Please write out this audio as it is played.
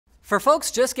For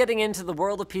folks just getting into the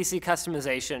world of PC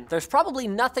customization, there's probably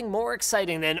nothing more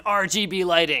exciting than RGB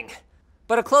lighting.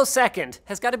 But a close second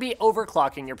has got to be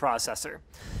overclocking your processor.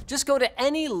 Just go to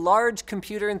any large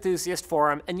computer enthusiast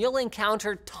forum and you'll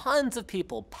encounter tons of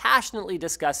people passionately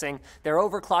discussing their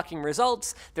overclocking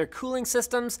results, their cooling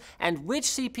systems, and which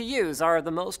CPUs are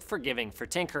the most forgiving for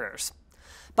tinkerers.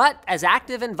 But as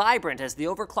active and vibrant as the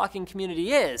overclocking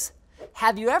community is,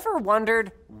 have you ever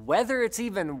wondered whether it's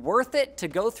even worth it to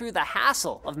go through the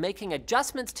hassle of making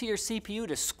adjustments to your CPU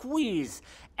to squeeze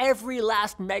every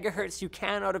last megahertz you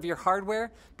can out of your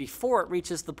hardware before it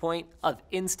reaches the point of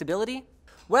instability?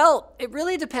 Well, it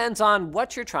really depends on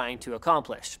what you're trying to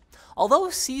accomplish. Although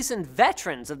seasoned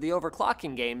veterans of the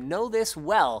overclocking game know this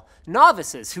well,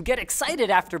 novices who get excited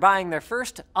after buying their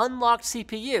first unlocked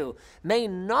CPU may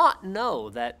not know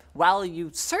that while you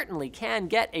certainly can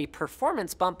get a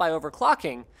performance bump by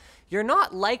overclocking, you're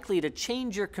not likely to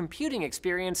change your computing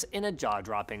experience in a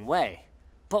jaw-dropping way.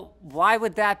 But why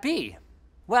would that be?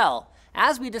 Well,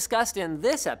 as we discussed in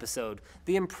this episode,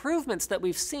 the improvements that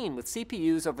we've seen with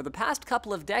CPUs over the past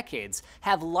couple of decades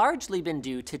have largely been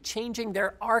due to changing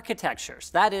their architectures.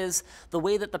 That is, the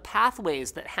way that the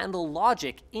pathways that handle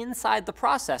logic inside the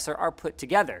processor are put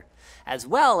together, as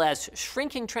well as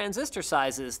shrinking transistor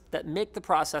sizes that make the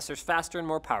processors faster and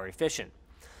more power efficient.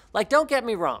 Like, don't get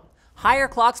me wrong, higher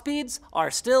clock speeds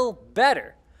are still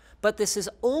better, but this is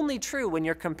only true when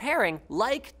you're comparing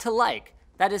like to like.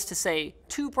 That is to say,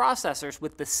 two processors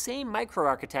with the same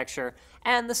microarchitecture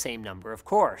and the same number of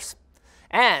cores.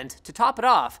 And to top it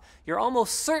off, you're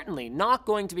almost certainly not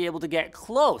going to be able to get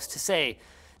close to, say,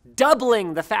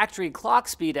 doubling the factory clock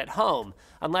speed at home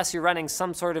unless you're running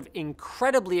some sort of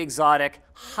incredibly exotic,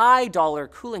 high-dollar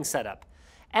cooling setup.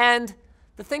 And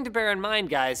the thing to bear in mind,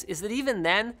 guys, is that even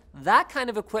then, that kind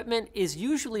of equipment is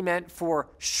usually meant for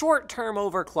short-term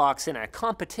overclocks in a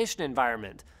competition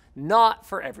environment, not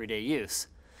for everyday use.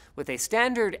 With a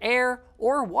standard air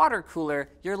or water cooler,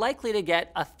 you're likely to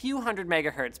get a few hundred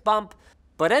megahertz bump,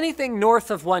 but anything north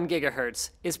of 1 gigahertz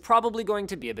is probably going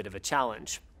to be a bit of a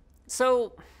challenge.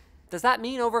 So, does that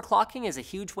mean overclocking is a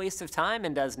huge waste of time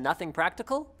and does nothing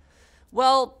practical?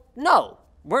 Well, no,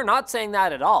 we're not saying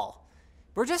that at all.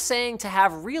 We're just saying to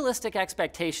have realistic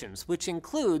expectations, which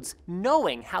includes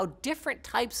knowing how different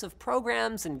types of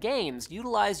programs and games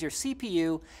utilize your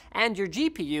CPU and your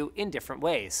GPU in different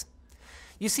ways.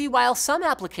 You see, while some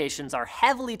applications are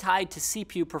heavily tied to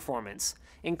CPU performance,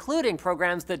 including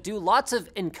programs that do lots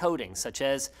of encoding, such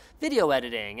as video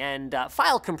editing and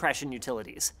file compression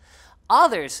utilities,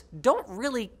 others don't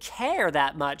really care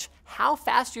that much how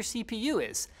fast your CPU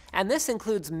is, and this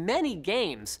includes many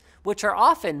games, which are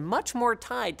often much more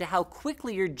tied to how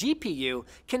quickly your GPU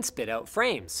can spit out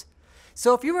frames.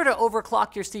 So if you were to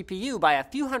overclock your CPU by a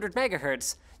few hundred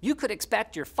megahertz, you could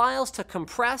expect your files to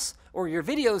compress or your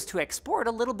videos to export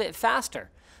a little bit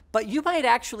faster, but you might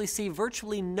actually see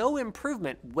virtually no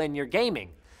improvement when you're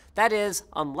gaming. That is,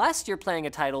 unless you're playing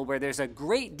a title where there's a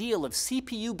great deal of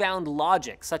CPU-bound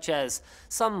logic, such as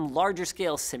some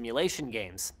larger-scale simulation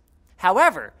games.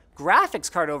 However,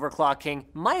 graphics card overclocking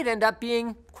might end up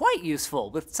being quite useful,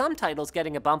 with some titles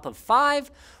getting a bump of 5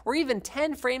 or even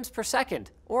 10 frames per second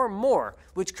or more,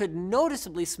 which could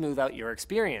noticeably smooth out your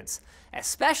experience,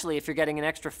 especially if you're getting an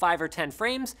extra 5 or 10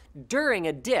 frames during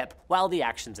a dip while the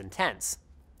action's intense.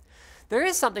 There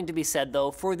is something to be said,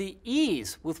 though, for the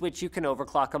ease with which you can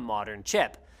overclock a modern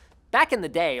chip. Back in the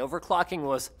day, overclocking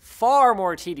was far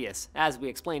more tedious, as we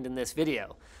explained in this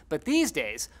video. But these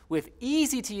days, with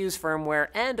easy-to-use firmware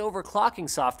and overclocking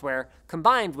software,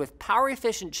 combined with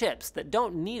power-efficient chips that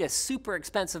don't need a super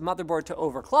expensive motherboard to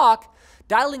overclock,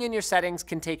 dialing in your settings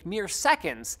can take mere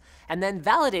seconds, and then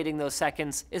validating those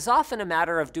seconds is often a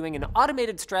matter of doing an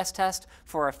automated stress test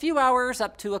for a few hours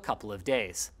up to a couple of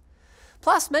days.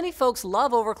 Plus, many folks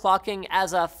love overclocking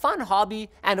as a fun hobby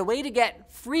and a way to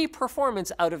get free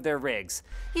performance out of their rigs,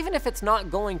 even if it's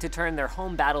not going to turn their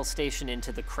home battle station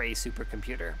into the cray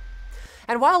supercomputer.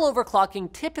 And while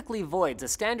overclocking typically voids a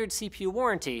standard CPU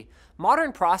warranty,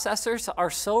 modern processors are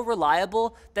so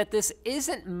reliable that this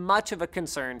isn't much of a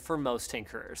concern for most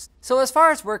tinkerers. So as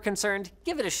far as we're concerned,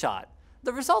 give it a shot.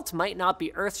 The results might not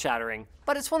be earth-shattering,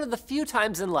 but it's one of the few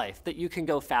times in life that you can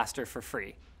go faster for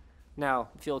free. Now,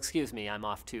 if you'll excuse me, I'm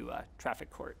off to traffic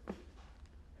court.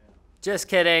 Just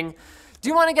kidding. Do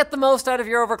you want to get the most out of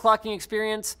your overclocking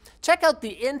experience? Check out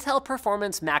the Intel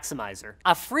Performance Maximizer,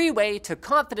 a free way to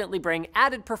confidently bring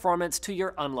added performance to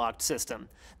your unlocked system.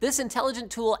 This intelligent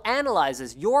tool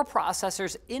analyzes your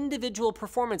processor's individual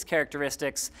performance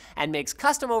characteristics and makes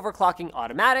custom overclocking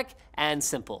automatic and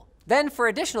simple. Then, for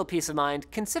additional peace of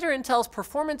mind, consider Intel's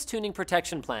Performance Tuning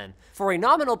Protection Plan. For a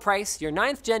nominal price, your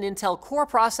 9th Gen Intel Core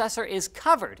processor is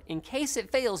covered in case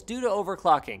it fails due to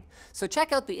overclocking. So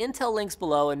check out the Intel links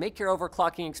below and make your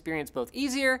overclocking experience both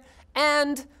easier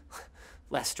and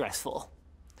less stressful.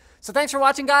 So thanks for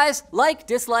watching, guys. Like,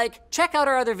 dislike, check out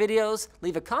our other videos,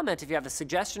 leave a comment if you have a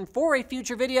suggestion for a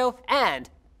future video, and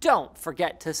don't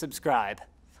forget to subscribe.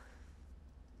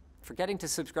 Forgetting to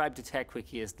subscribe to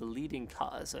TechWiki is the leading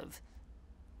cause of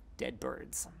dead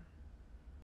birds.